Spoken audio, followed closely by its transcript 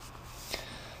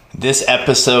This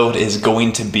episode is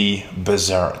going to be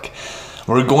berserk.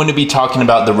 We're going to be talking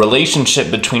about the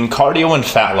relationship between cardio and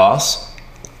fat loss.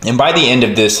 And by the end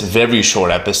of this very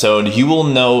short episode, you will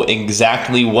know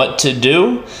exactly what to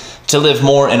do to live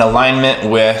more in alignment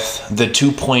with the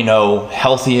 2.0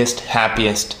 healthiest,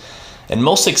 happiest, and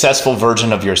most successful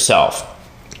version of yourself.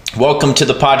 Welcome to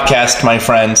the podcast, my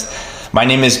friends. My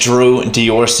name is Drew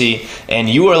Diorsi, and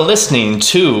you are listening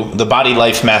to the Body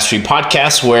Life Mastery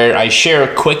Podcast, where I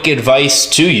share quick advice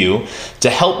to you to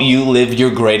help you live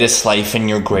your greatest life in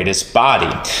your greatest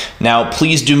body. Now,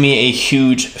 please do me a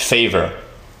huge favor.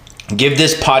 Give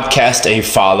this podcast a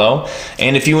follow,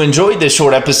 and if you enjoyed this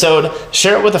short episode,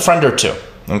 share it with a friend or two,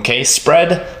 okay?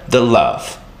 Spread the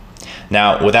love.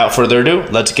 Now, without further ado,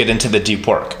 let's get into the deep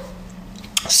work.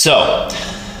 So,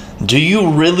 do you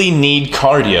really need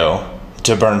cardio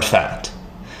to burn fat?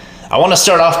 I want to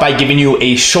start off by giving you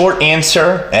a short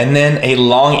answer and then a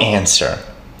long answer.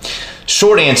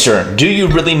 Short answer, do you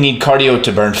really need cardio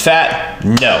to burn fat?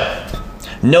 No.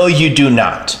 No, you do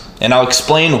not. And I'll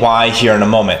explain why here in a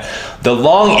moment. The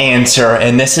long answer,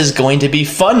 and this is going to be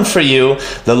fun for you,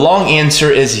 the long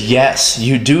answer is yes,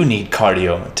 you do need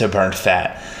cardio to burn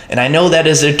fat. And I know that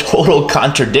is a total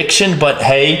contradiction, but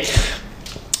hey,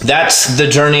 that's the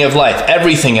journey of life.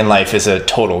 Everything in life is a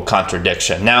total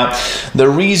contradiction. Now, the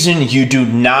reason you do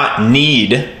not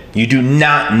need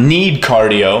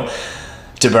cardio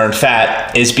to burn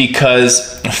fat is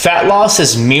because fat loss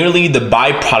is merely the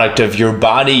byproduct of your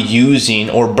body using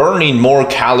or burning more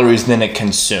calories than it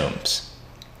consumes.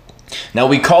 Now,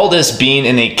 we call this being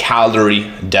in a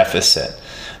calorie deficit.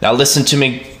 Now, listen to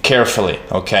me carefully,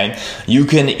 okay? You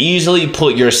can easily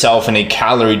put yourself in a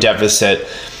calorie deficit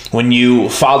when you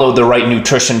follow the right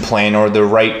nutrition plan or the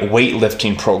right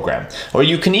weightlifting program. Or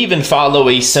you can even follow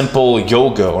a simple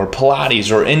yoga or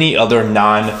Pilates or any other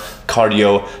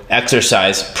non-cardio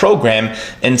exercise program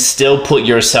and still put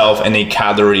yourself in a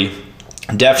calorie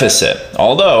deficit.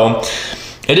 Although,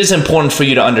 it is important for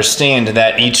you to understand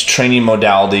that each training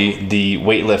modality, the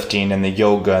weightlifting and the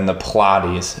yoga and the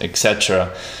Pilates,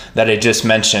 etc., that I just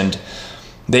mentioned,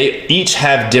 they each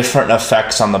have different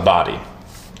effects on the body,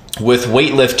 with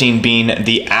weightlifting being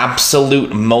the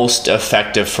absolute most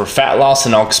effective for fat loss,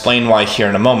 and I'll explain why here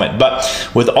in a moment. But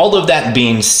with all of that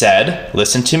being said,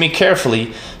 listen to me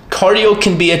carefully, cardio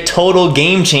can be a total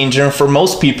game changer for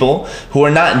most people who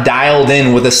are not dialed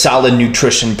in with a solid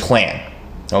nutrition plan.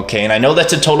 Okay, and I know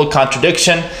that's a total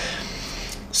contradiction,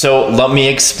 so let me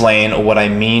explain what I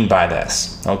mean by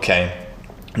this. Okay,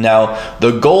 now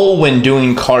the goal when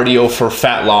doing cardio for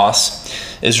fat loss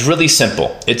is really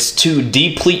simple. It's to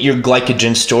deplete your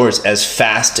glycogen stores as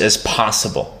fast as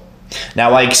possible.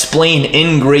 Now, I explain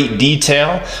in great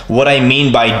detail what I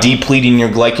mean by depleting your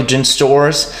glycogen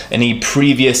stores in a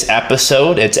previous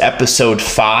episode. It's episode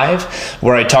 5,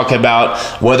 where I talk about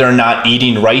whether or not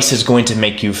eating rice is going to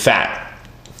make you fat.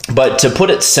 But to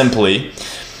put it simply,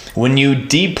 when you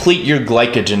deplete your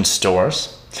glycogen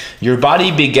stores, your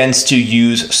body begins to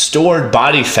use stored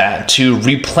body fat to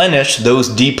replenish those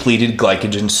depleted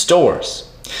glycogen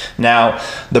stores. Now,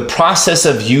 the process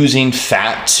of using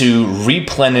fat to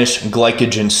replenish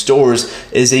glycogen stores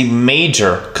is a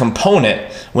major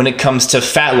component when it comes to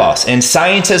fat loss. And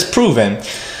science has proven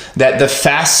that the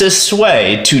fastest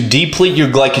way to deplete your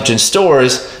glycogen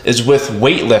stores is with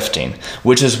weightlifting,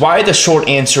 which is why the short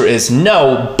answer is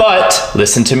no. But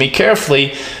listen to me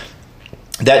carefully.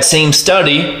 That same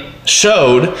study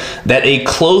showed that a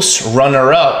close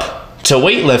runner-up to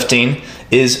weightlifting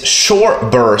is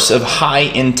short bursts of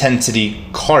high-intensity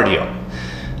cardio.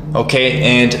 Okay,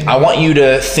 and I want you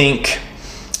to think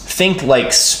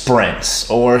like sprints,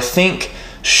 or think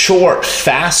short,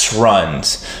 fast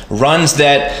runs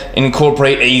that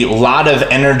incorporate a lot of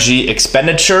energy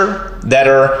expenditure that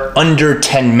are under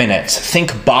 10 minutes.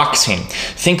 Think boxing,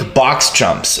 think box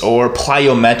jumps or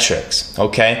plyometrics,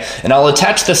 okay? And I'll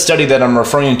attach the study that I'm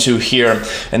referring to here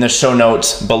in the show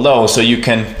notes below so you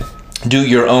can do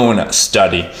your own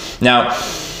study. Now,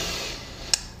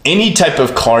 any type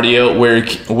of cardio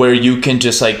where you can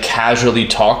just like casually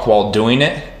talk while doing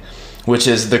it, which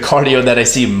is the cardio that I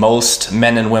see most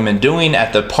men and women doing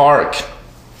at the park,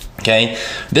 okay?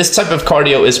 This type of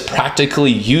cardio is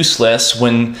practically useless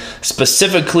when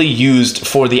specifically used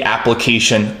for the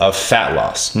application of fat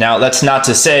loss. Now, that's not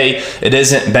to say it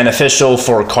isn't beneficial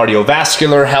for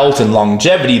cardiovascular health and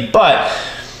longevity, but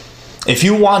if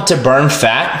you want to burn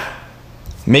fat,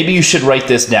 maybe you should write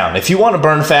this down. If you want to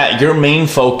burn fat, your main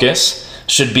focus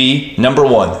should be, number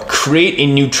 1, create a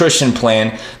nutrition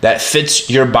plan that fits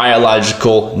your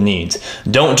biological needs.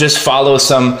 Don't just follow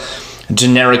some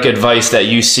generic advice that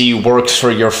you see works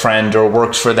for your friend or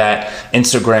works for that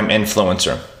Instagram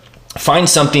influencer. Find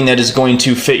something that is going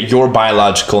to fit your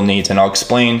biological needs, and I'll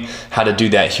explain how to do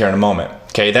that here in a moment.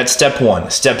 Okay, that's step one.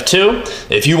 Step two,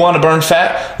 if you want to burn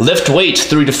fat, lift weights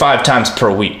 3 to 5 times per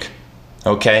week.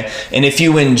 Okay, and if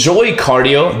you enjoy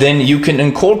cardio, then you can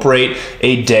incorporate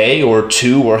a day or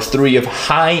 2 or 3 of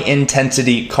high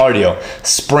intensity cardio,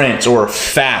 sprints or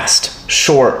fast,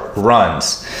 short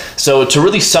runs. So to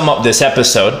really sum up this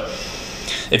episode,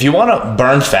 if you want to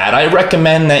burn fat, I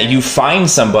recommend that you find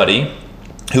somebody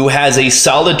who has a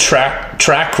solid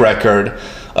track record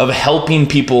of helping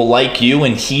people like you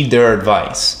and heed their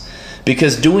advice.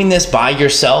 Because doing this by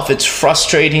yourself, it's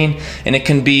frustrating and it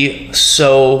can be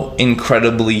so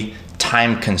incredibly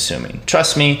time consuming.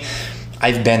 Trust me,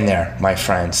 I've been there, my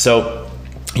friend. So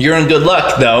you're in good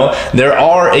luck though. There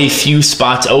are a few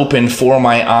spots open for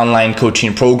my online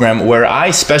coaching program where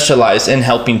I specialize in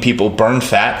helping people burn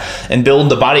fat and build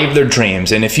the body of their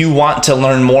dreams. And if you want to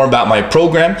learn more about my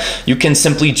program, you can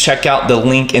simply check out the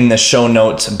link in the show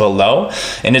notes below.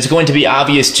 And it's going to be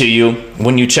obvious to you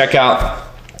when you check out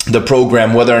the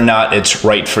program whether or not it's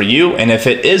right for you. And if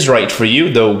it is right for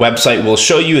you, the website will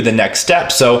show you the next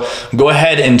step. So go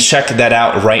ahead and check that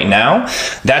out right now.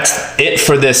 That's it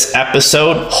for this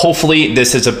episode. Hopefully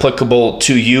this is applicable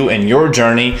to you and your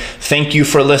journey. Thank you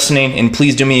for listening, and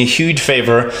please do me a huge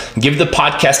favor. Give the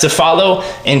podcast a follow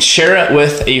and share it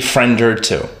with a friend or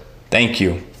two. Thank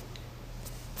you.